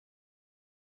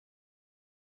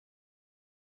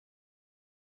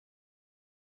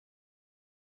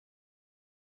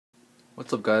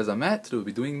What's up guys, I'm Matt. Today we'll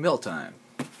be doing mail time.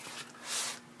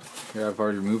 Here I've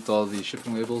already removed all the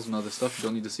shipping labels and other stuff you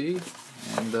don't need to see.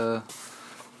 And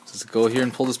just go here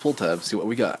and pull this pull tab, see what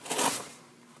we got.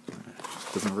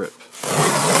 Doesn't rip.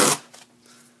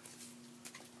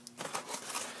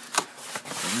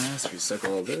 Let's recycle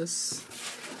all this.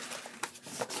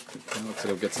 Looks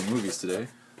like I'll get some movies today.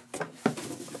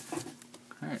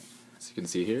 Alright, as you can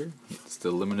see here, it's the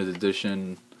limited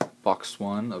edition Box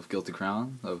 1 of Guilty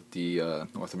Crown of the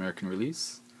North American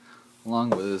release, along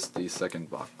with the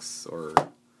second box, or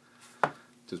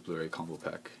just Blu-ray combo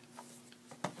pack.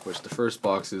 Which the first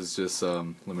box is just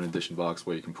limited edition box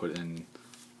where you can put in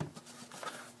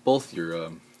both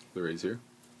your Blu-rays here.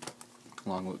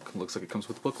 Along with, looks like it comes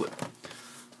with a booklet.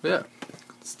 But yeah,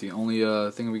 it's the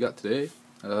only thing we got today.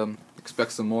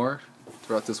 Expect some more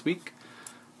throughout this week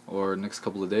or next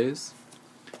couple of days.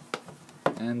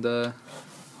 And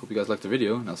hope you guys liked the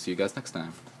video, and I'll see you guys next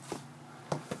time.